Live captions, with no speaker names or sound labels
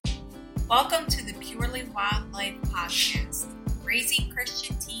Welcome to the Purely Wildlife Podcast, raising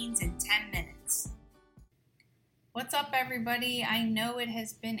Christian teens in 10 minutes. What's up, everybody? I know it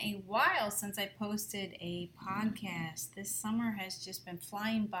has been a while since I posted a podcast. This summer has just been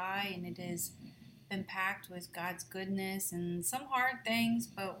flying by, and it has been packed with God's goodness and some hard things,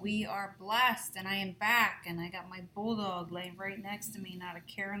 but we are blessed, and I am back, and I got my bulldog laying right next to me, not a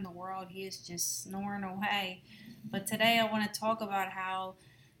care in the world. He is just snoring away. But today I want to talk about how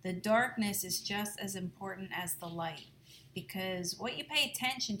the darkness is just as important as the light, because what you pay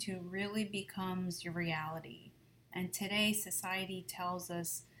attention to really becomes your reality. And today society tells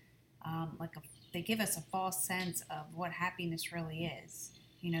us, they give us a false sense of what happiness really is.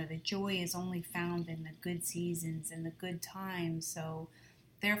 You know, the joy is only found in the good seasons and the good times. So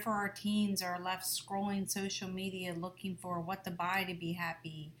therefore our teens are left scrolling social media looking for what to buy to be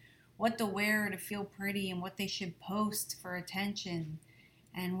happy, what to wear to feel pretty, and what they should post for attention.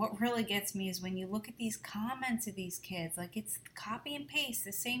 And what really gets me is when you look at these comments of these kids, like it's copy and paste,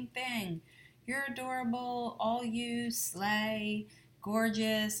 the same thing. You're adorable, all you, slay,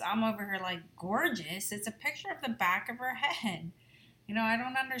 gorgeous. I'm over here like, gorgeous? It's a picture of the back of her head. You know, I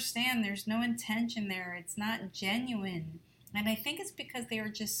don't understand. There's no intention there. It's not genuine. And I think it's because they are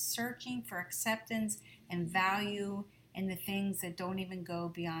just searching for acceptance and value in the things that don't even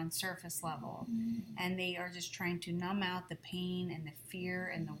go beyond surface level. And they are just trying to numb out the pain and the fear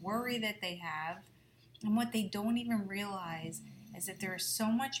and the worry that they have. And what they don't even realize is that there is so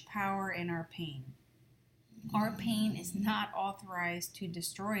much power in our pain. Our pain is not authorized to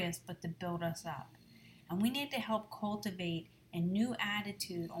destroy us, but to build us up. And we need to help cultivate a new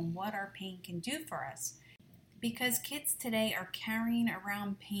attitude on what our pain can do for us. Because kids today are carrying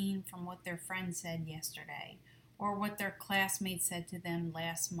around pain from what their friend said yesterday, or what their classmates said to them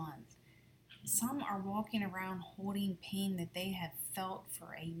last month. Some are walking around holding pain that they have felt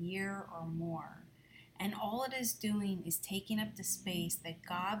for a year or more. And all it is doing is taking up the space that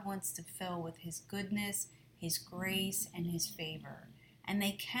God wants to fill with His goodness, His grace, and His favor. And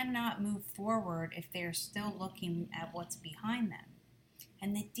they cannot move forward if they are still looking at what's behind them.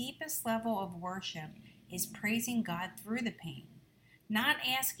 And the deepest level of worship is praising God through the pain. Not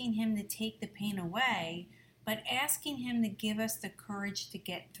asking Him to take the pain away, but asking Him to give us the courage to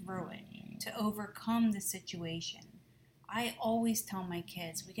get through it, to overcome the situation. I always tell my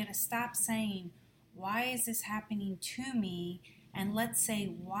kids, we got to stop saying, why is this happening to me? And let's say,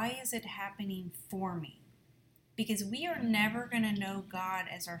 why is it happening for me? Because we are never going to know God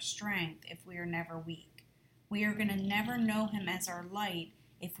as our strength if we are never weak. We are going to never know Him as our light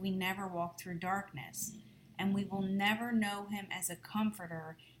if we never walk through darkness. And we will never know Him as a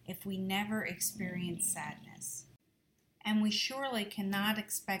comforter if we never experience sadness. And we surely cannot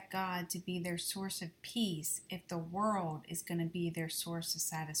expect God to be their source of peace if the world is going to be their source of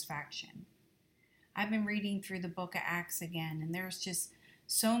satisfaction. I've been reading through the book of Acts again, and there's just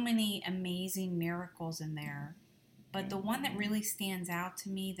so many amazing miracles in there. But the one that really stands out to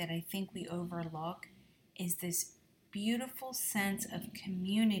me that I think we overlook is this beautiful sense of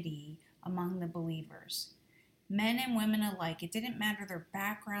community among the believers. Men and women alike, it didn't matter their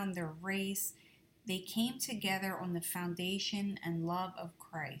background, their race, they came together on the foundation and love of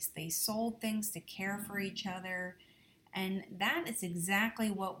Christ. They sold things to care for each other, and that is exactly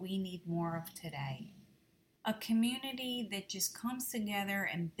what we need more of today. A community that just comes together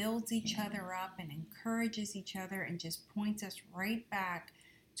and builds each other up and encourages each other and just points us right back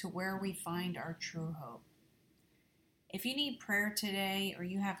to where we find our true hope. If you need prayer today, or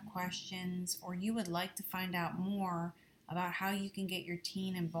you have questions, or you would like to find out more about how you can get your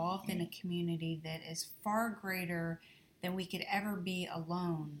teen involved in a community that is far greater than we could ever be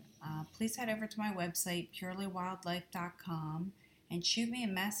alone, please head over to my website, purelywildlife.com, and shoot me a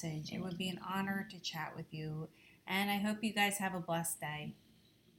message. It would be an honor to chat with you, and I hope you guys have a blessed day.